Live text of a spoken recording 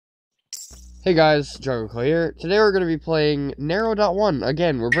Hey guys, Jungle here. Today we're going to be playing Narrow.one.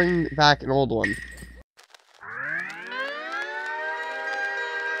 Again, we're bringing back an old one.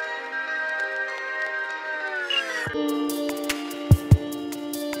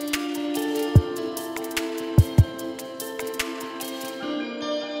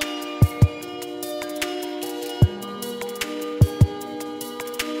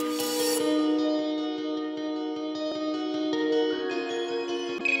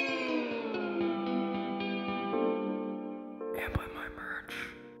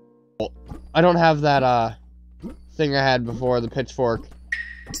 I don't have that, thing I had before, the pitchfork.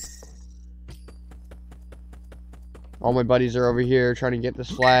 All my buddies are over here trying to get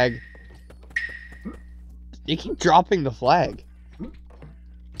this flag. They keep dropping the flag.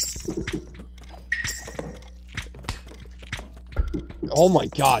 Oh my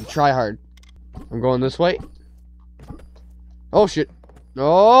god, try hard. I'm going this way. Oh shit.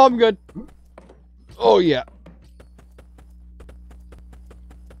 Oh, I'm good. Oh yeah.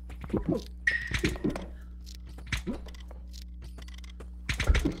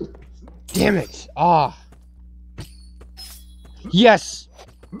 Damn it! Ah! Yes!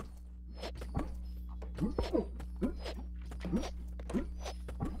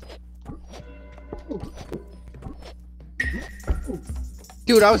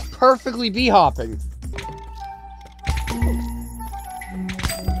 Dude, I was perfectly bee hopping.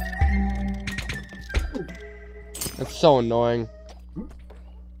 That's so annoying.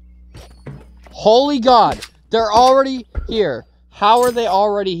 Holy God! They're already here. How are they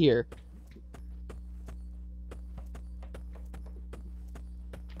already here?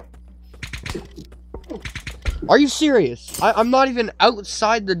 Are you serious? I'm not even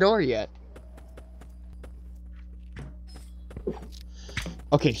outside the door yet.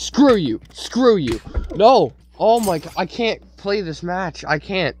 Okay, screw you. Screw you. No. Oh my God. I can't play this match. I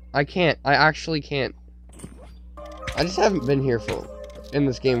can't. I actually can't. I just haven't been here in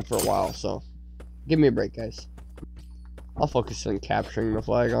this game for a while, so give me a break, guys. I'll focus on capturing the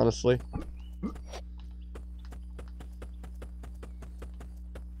flag, honestly.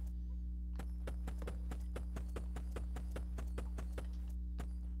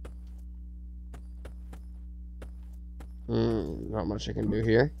 Not much I can do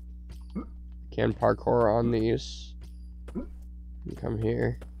here. Can parkour on these. Come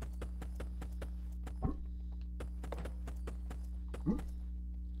here.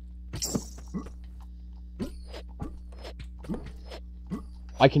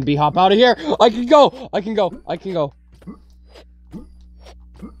 I can bee hop out of here. I can go. I can go. I can go.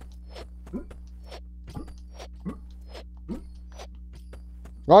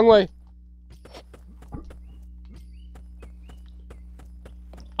 Wrong way.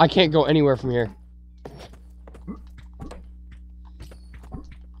 I can't go anywhere from here.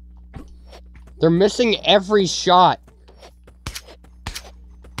 They're missing every shot.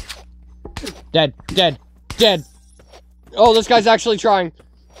 Dead. Dead. Dead. Oh, this guy's actually trying.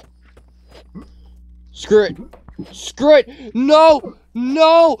 Screw it. Screw it. No.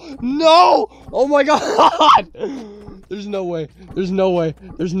 No. No. Oh my God. There's no way. There's no way.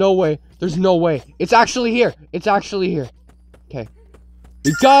 There's no way. There's no way. It's actually here. It's actually here. Okay.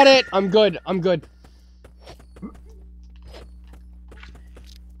 We got it. I'm good. I'm good.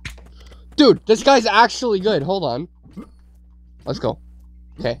 Dude, this guy's actually good. Hold on. Let's go.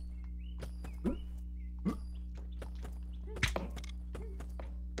 Okay.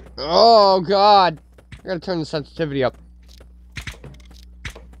 Oh, God. I gotta turn the sensitivity up.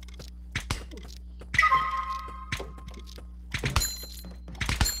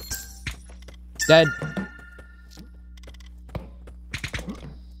 Dead.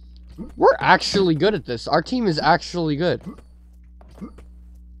 We're actually good at this. Our team is actually good.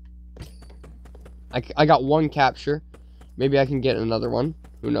 I got one capture. Maybe I can get another one.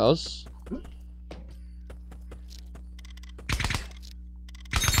 Who knows?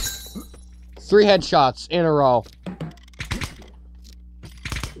 Three headshots in a row.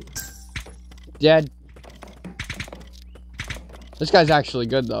 Dead. This guy's actually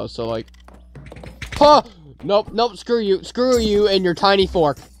good though, so like... Huh! Nope, nope, screw you. Screw you and your tiny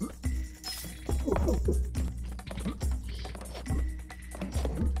fork.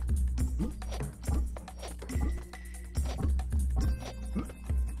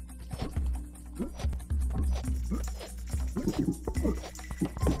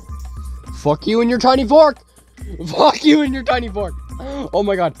 Fuck you and your tiny fork! Fuck you and your tiny fork! Oh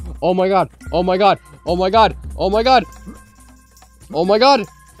my God! Oh my God! Oh my God! Oh my God! Oh my God! Oh my God!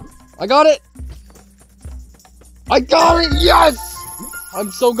 I got it! I got it! Yes!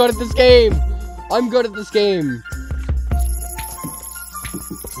 I'm so good at this game! I'm good at this game!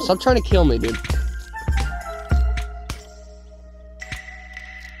 Stop trying to kill me, dude.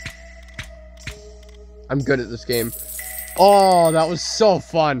 I'm good at this game. Oh, that was so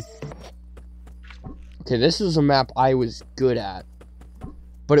fun. Okay, this is a map I was good at.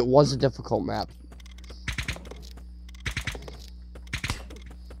 But it was a difficult map.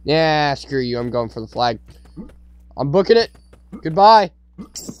 Yeah, screw you. I'm going for the flag. I'm booking it. Goodbye.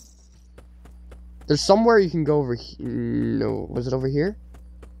 There's somewhere you can go over here. No, was it over here?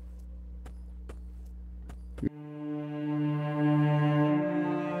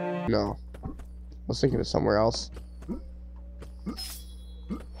 No. I was thinking of somewhere else.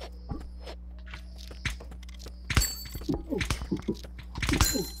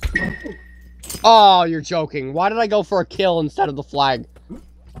 Oh, you're joking. Why did I go for a kill instead of the flag?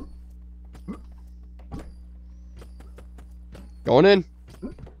 Going in.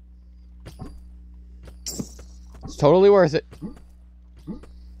 It's totally worth it.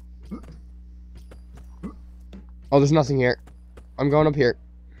 Oh, there's nothing here. I'm going up here.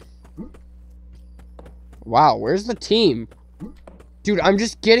 Wow, where's the team? Dude, I'm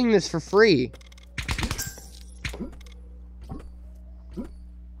just getting this for free.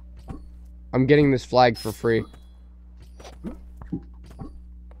 I'm getting this flag for free.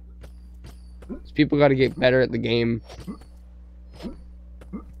 These people gotta get better at the game.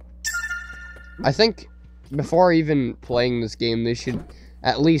 I think before even playing this game, they should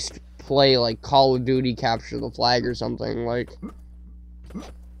at least play like Call of Duty Capture the Flag or something like.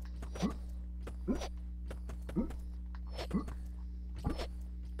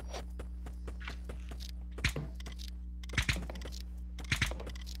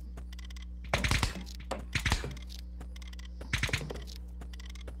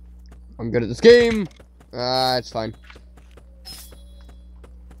 I'm good at this game. It's fine.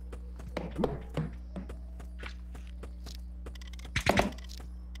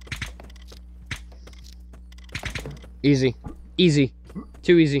 Easy. Easy.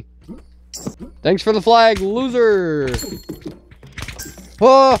 Too easy. Thanks for the flag, loser!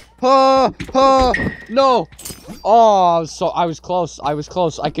 No! Oh, I was close. I was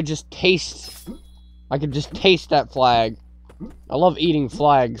close. I could just taste that flag. I love eating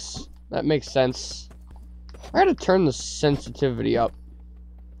flags. That makes sense. I gotta turn the sensitivity up.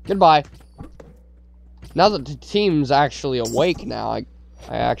 Goodbye. Now that the team's actually awake now, I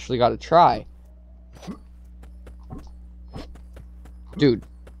actually gotta try. Dude.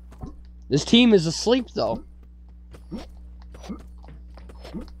 This team is asleep, though.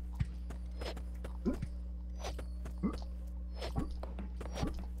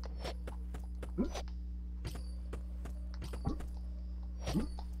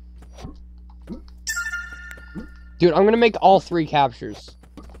 Dude, I'm gonna make all 3 captures.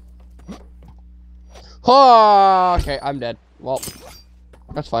 Oh, okay, I'm dead. Well,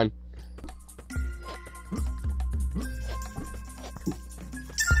 that's fine.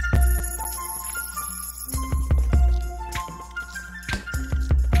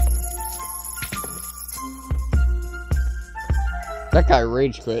 That guy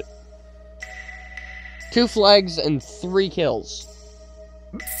rage quit. 2 flags and 3 kills.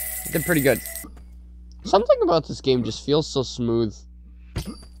 Did pretty good. Something about this game just feels so smooth.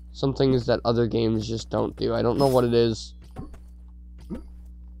 Some things that other games just don't do. I don't know what it is.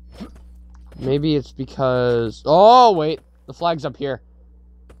 Maybe it's because... Oh, wait. The flag's up here.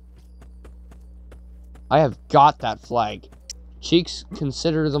 I have got that flag. Cheeks,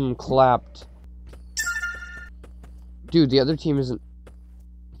 consider them clapped. Dude, the other team isn't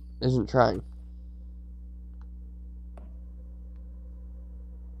trying.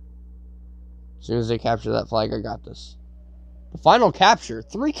 As soon as they capture that flag, I got this. The final capture.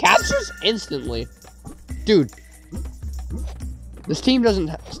 3 captures instantly. Dude. This team doesn't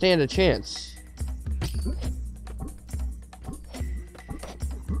stand a chance.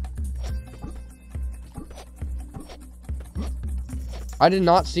 I did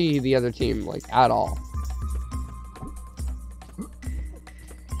not see the other team, like, at all.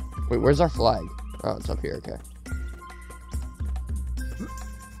 Wait, where's our flag? Oh, it's up here, okay.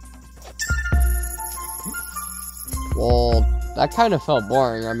 Well, that kind of felt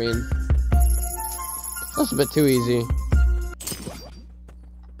boring. I mean, that's a bit too easy.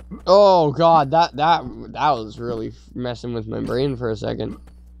 Oh god, that was really messing with my brain for a second.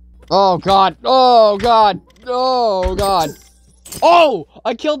 Oh god, oh god, oh god. Oh,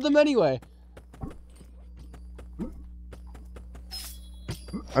 I killed them anyway.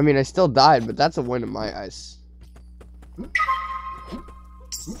 I mean, I still died, but that's a win in my eyes.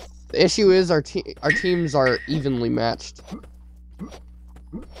 The issue is our teams are evenly matched.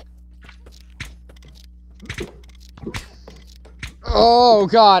 Oh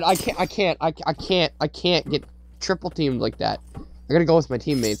god, I can't get triple teamed like that. I gotta go with my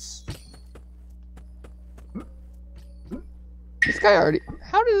teammates. This guy already...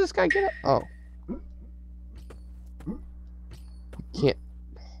 How did this guy get up? Oh. Can't.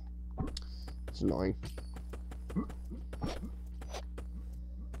 It's annoying.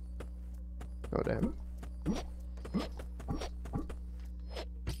 Oh, damn.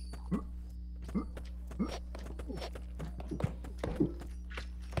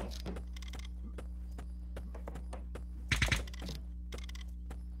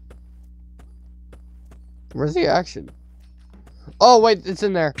 Where's the action? Oh, wait, it's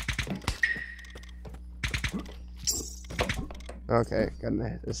in there. Okay, got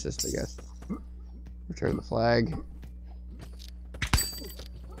an assist, I guess. Return the flag.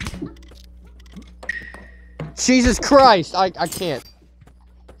 Jesus Christ! I can't.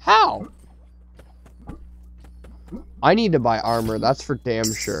 How? I need to buy armor, that's for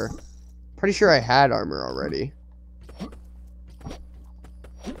damn sure. Pretty sure I had armor already.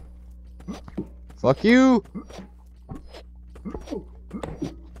 Fuck you!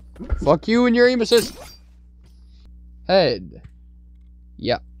 Fuck you and your aim assist! Head.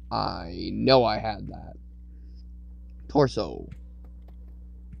 Yep, I know I had that. Torso.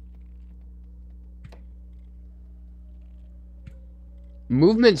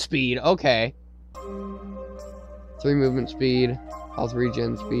 Movement speed, okay. 3 movement speed, health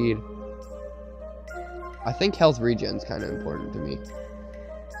regen speed. I think health regen's kind of important to me.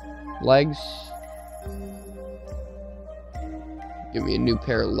 Legs. Give me a new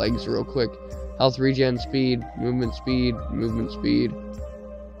pair of legs real quick. Health regen speed, movement speed, movement speed.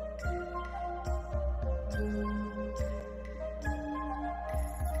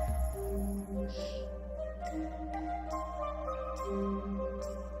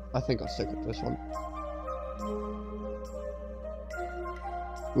 I think I'll stick with this one.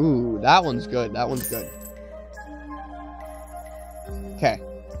 Ooh, that one's good. That one's good. Okay.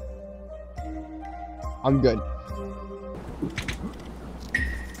 I'm good.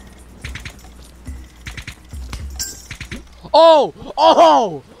 Oh!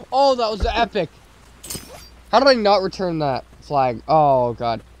 Oh! Oh, that was epic. How did I not return that flag? Oh,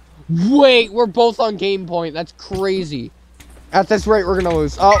 God. Wait, we're both on game point. That's crazy. At this rate, we're gonna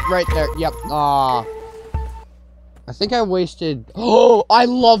lose. Oh, right there. Yep. Ah. I think I wasted... Oh, I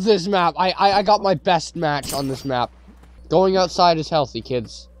love this map. I got my best match on this map. Going outside is healthy,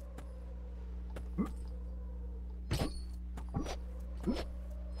 kids.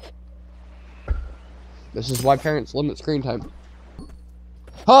 This is why parents limit screen time.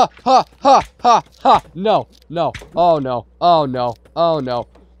 Ha! Ha! Ha! Ha! Ha! No! No! Oh, no. Oh, no. Oh, no.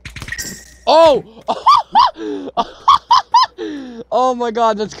 Oh! Oh my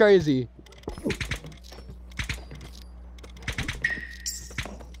god, that's crazy.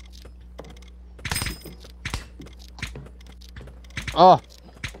 Oh.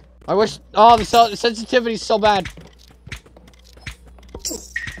 I wish... Oh, the sensitivity's so bad.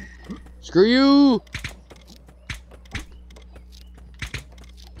 Screw you!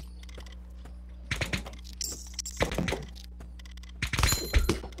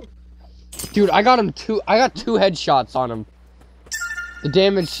 Dude, I got two headshots on him. The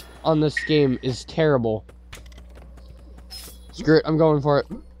damage on this game is terrible. Screw it, I'm going for it.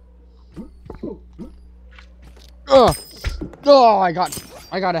 Ugh. Oh, I got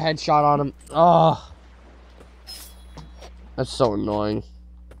a headshot on him. Oh. That's so annoying.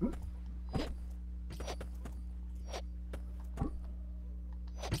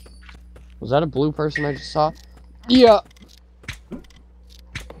 Was that a blue person I just saw? Yeah.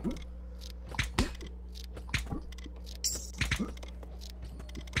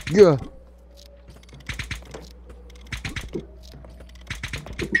 Yeah.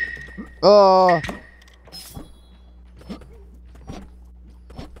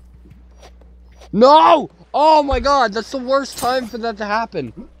 No! Oh my god, that's the worst time for that to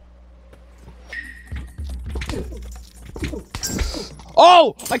happen.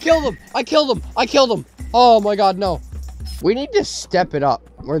 Oh! I killed him! I killed him! I killed him! Oh my god, no. We need to step it up.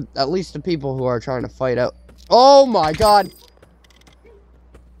 Or at least the people who are trying to fight out. Oh my god!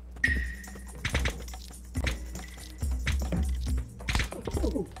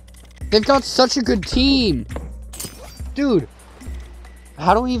 They've got such a good team. Dude.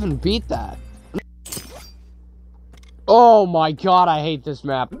 How do we even beat that? Oh my god, I hate this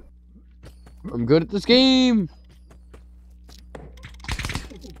map. I'm good at this game.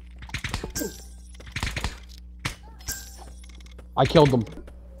 I killed them.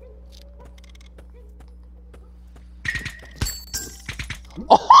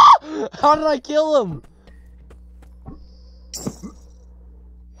 Oh, how did I kill him?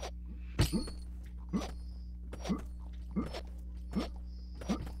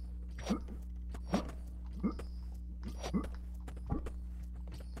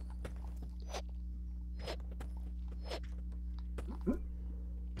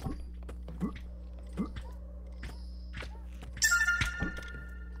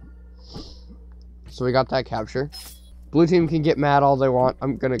 so we got that capture. Blue team can get mad all they want.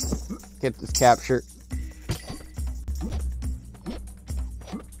 I'm gonna get this capture.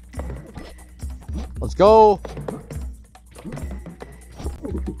 Let's go.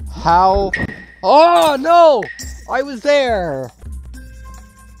 How? Oh, no! I was there.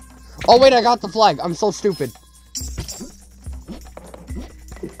 Oh, wait, I got the flag. I'm so stupid.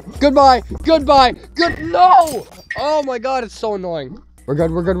 Goodbye. Goodbye. No! Oh, my God, it's so annoying. We're good.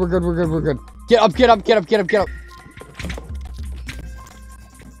 We're good. We're good. We're good. We're good. Get up. Get up. Get up. Get up. Get up.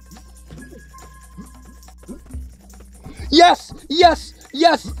 Yes! Yes!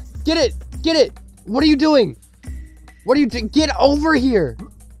 Yes! Get it! Get it! What are you doing? What are you doing? Get over here!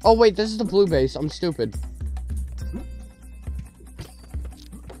 Oh, wait, this is the blue base. I'm stupid.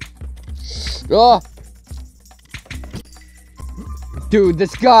 Oh! Dude,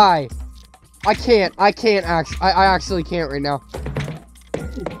 this guy! I can't actually. I actually can't right now.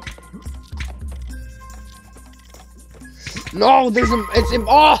 No,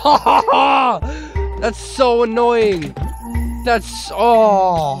 oh! That's so annoying.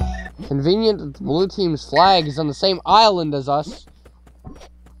 Oh. Convenient that the blue team's flag is on the same island as us.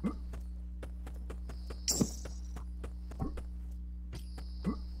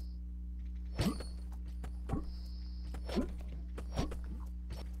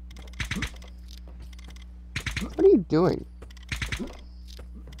 What are you doing?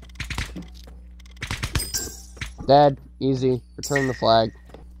 Dead. Easy. Return the flag.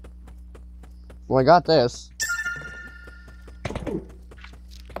 Well, I got this.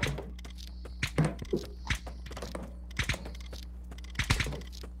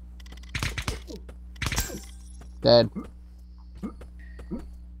 Dead.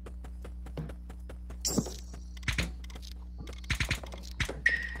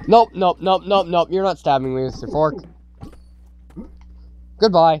 Nope, nope, nope, nope, nope. You're not stabbing me with your fork.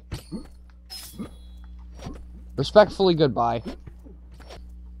 Goodbye. Respectfully, goodbye.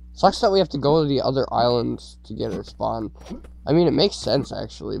 Sucks that we have to go to the other islands to get our spawn. I mean, it makes sense,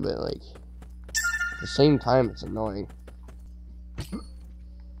 actually, but, like, at the same time, it's annoying.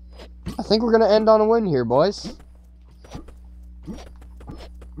 I think we're gonna end on a win here, boys.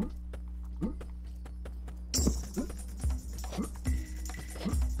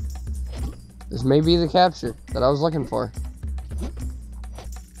 This may be the capture that I was looking for.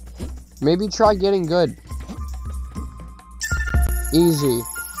 Maybe try getting good. Easy.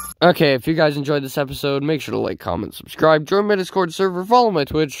 Okay, if you guys enjoyed this episode, make sure to like, comment, subscribe, join my Discord server, follow my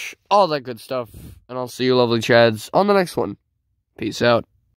Twitch, all that good stuff. And I'll see you lovely chads on the next one. Peace out.